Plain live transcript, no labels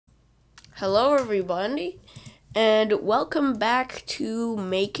Hello everybody, and welcome back to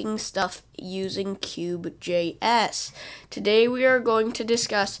making stuff using KubeJS. Today we are going to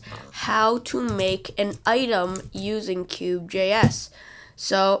discuss how to make an item using KubeJS.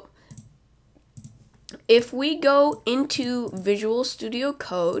 So, if we go into Visual Studio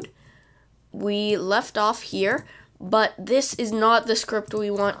Code, we left off here, but this is not the script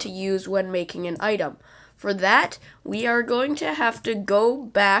we want to use when making an item. For that, we are going to have to go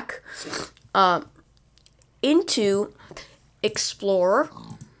back into Explorer.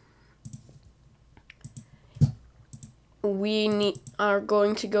 We are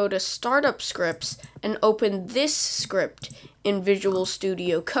going to go to Startup Scripts and open this script in Visual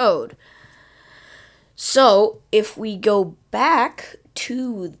Studio Code. So, if we go back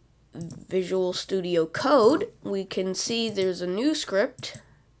to Visual Studio Code, we can see there's a new script,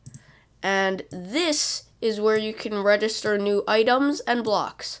 and this is where you can register new items and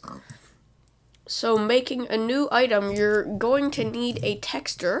blocks. So making a new item, you're going to need a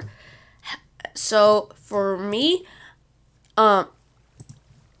texture. So for me,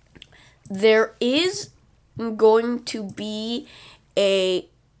 there is going to be an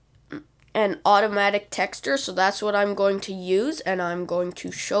automatic texture, so that's what I'm going to use, and I'm going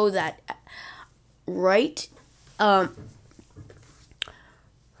to show that right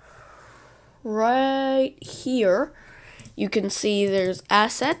here. You can see there's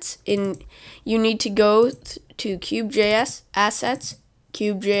assets. You need to go to KubeJS assets,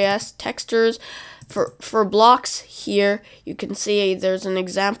 KubeJS textures. For blocks here, you can see there's an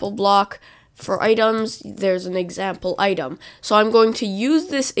example block. For items, there's an example item. So I'm going to use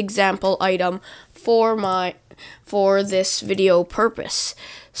this example item for this video purpose.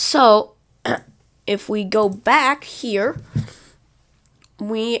 So if we go back here,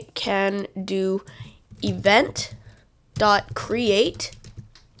 we can do event.create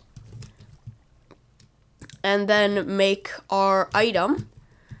and then make our item.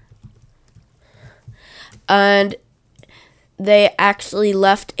 And they actually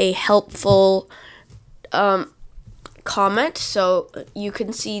left a helpful comment, so you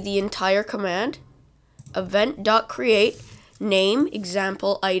can see the entire command. Event.create, name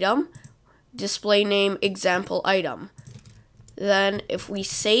example item, display name example item. Then if we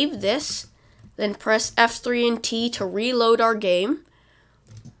save this, then press F3 and T to reload our game.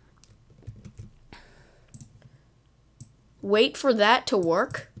 Wait for that to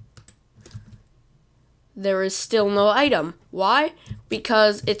work. There is still no item. Why?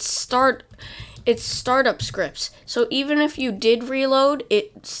 Because it's startup scripts. So even if you did reload,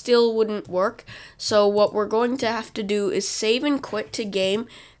 it still wouldn't work. So what we're going to have to do is save and quit the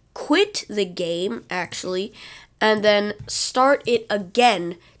game actually, and then start it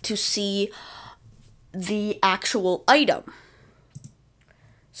again to see the actual item.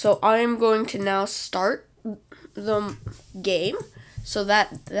 So I'm going to now start the game so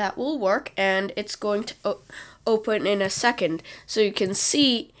that will work, and it's going to open in a second. So you can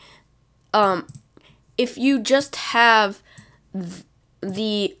see if you just have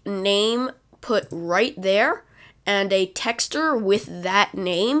the name put right there and a texture with that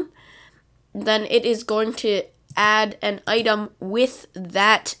name, then it is going to add an item with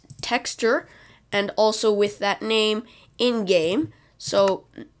that texture and also with that name in game. So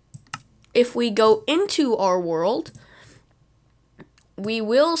if we go into our world, we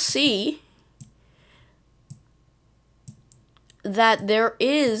will see that there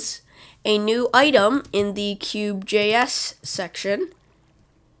is a new item in the KubeJS section,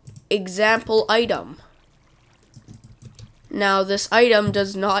 example item. Now this item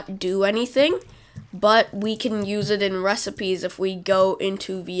does not do anything, but we can use it in recipes if we go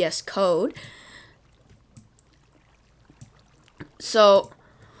into VS Code. So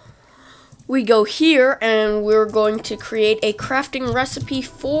we go here and we're going to create a crafting recipe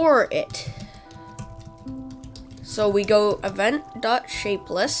for it. So we go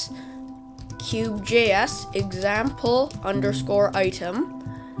event.shapeless KubeJS example underscore item,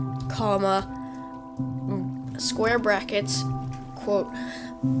 comma, square brackets, quote,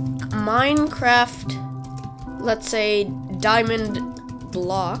 Minecraft, let's say diamond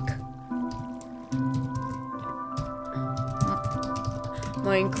block,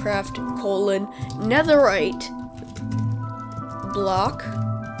 Minecraft colon netherite block,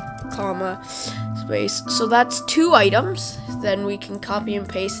 comma, space. So that's 2 items. Then we can copy and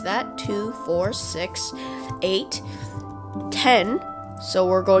paste that. 2, 4, 6, 8, 10. So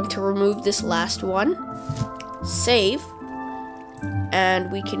we're going to remove this last one. Save.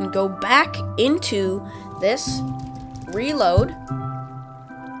 And we can go back into this, reload,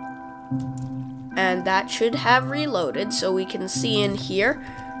 and that should have reloaded, so we can see in here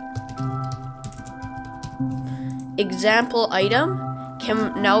example item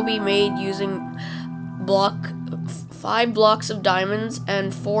can now be made using 5 blocks of diamonds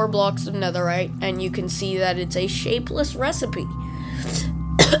and 4 blocks of netherite, and you can see that it's a shapeless recipe.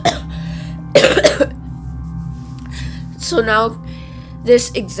 So now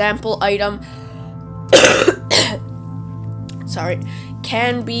this example item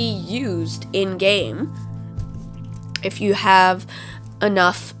can be used in game if you have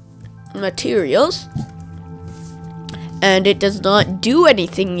enough materials, and it does not do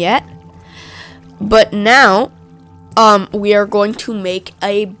anything yet. But now we are going to make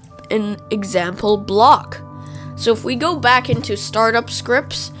an example block. So if we go back into startup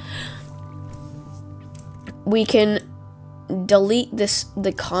scripts, we can delete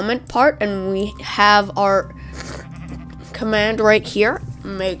the comment part, and we have our command right here.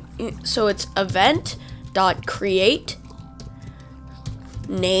 So it's event.create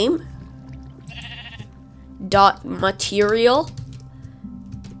name dot material,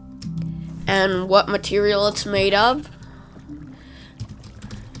 and what material it's made of,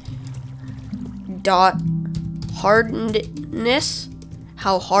 dot hardness,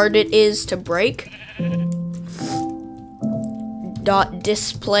 how hard it is to break, dot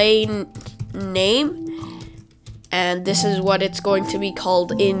display name, and this is what it's going to be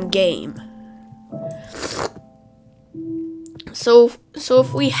called in game. So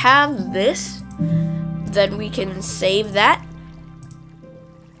if we have this, then we can save that.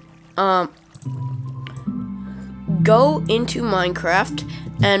 Go into Minecraft,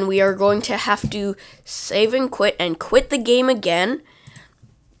 and we are going to have to save and quit the game again.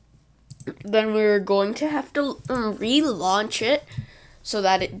 Then we're going to have to relaunch it so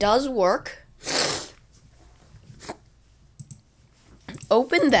that it does work.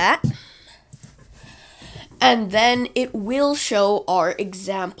 Open that, and then it will show our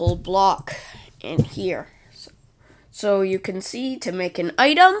example block in here. So you can see, to make an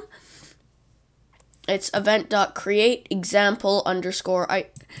item, it's event.create example underscore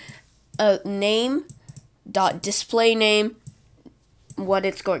name dot display name, what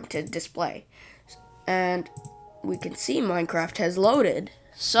it's going to display. And we can see Minecraft has loaded.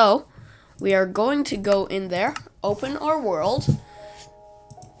 So we are going to go in there, open our world,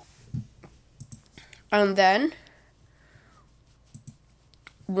 and then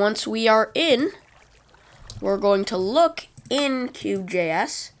once we are in, we're going to look in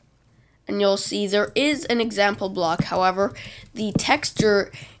KubeJS, and you'll see there is an example block. However, the texture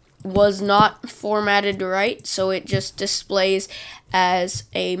was not formatted right, so it just displays as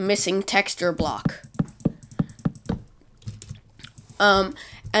a missing texture block.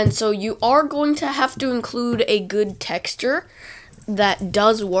 And so you are going to have to include a good texture that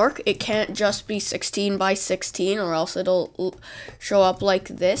does work. It can't just be 16 by 16, or else it'll show up like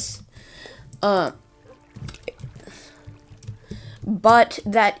this. But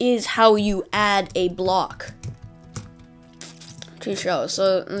that is how you add a block to show.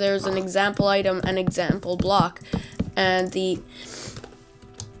 So there's an example item and example block, and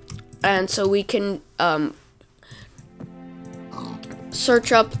so we can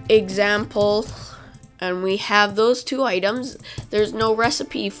search up example, and we have those 2 items. There's no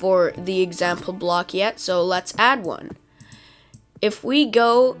recipe for the example block yet, so let's add one. If we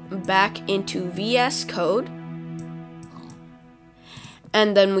go back into VS Code,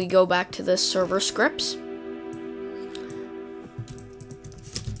 and then we go back to the server scripts,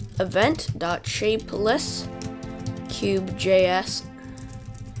 event.shapeless KubeJS,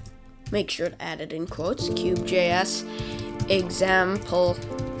 make sure to add it in quotes, KubeJS example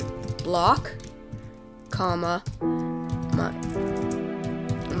block, comma,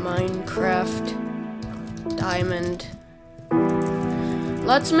 Minecraft diamond.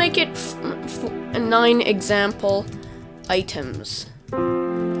 Let's make it 9 example items,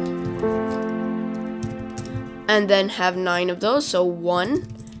 and then have 9 of those. So 1,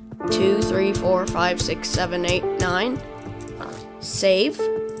 2, 3, 4, 5, 6, 7, 8, 9. Save.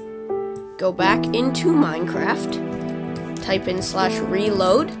 Go back into Minecraft. Type in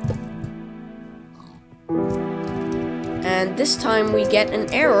 /reload. And this time we get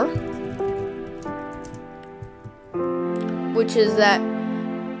an error, which is that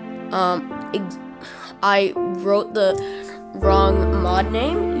I wrote the wrong mod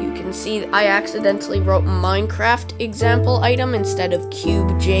name. You can see I accidentally wrote Minecraft example item instead of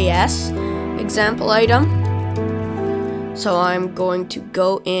KubeJS example item. So I'm going to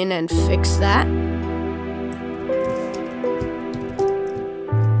go in and fix that.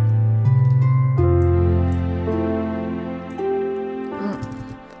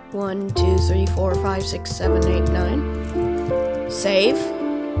 One, 2, 3, 4, 5, 6, 7, 8, 9. Save.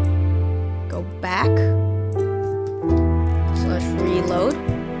 go back, slash reload,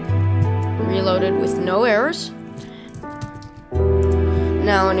 reloaded with no errors.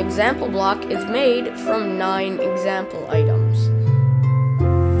 Now an example block is made from 9 example items,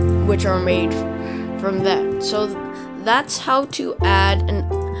 which are made from that. So that's how to add an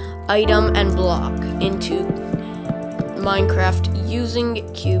item and block into Minecraft using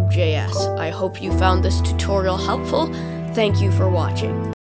KubeJS. I hope you found this tutorial helpful. Thank you for watching.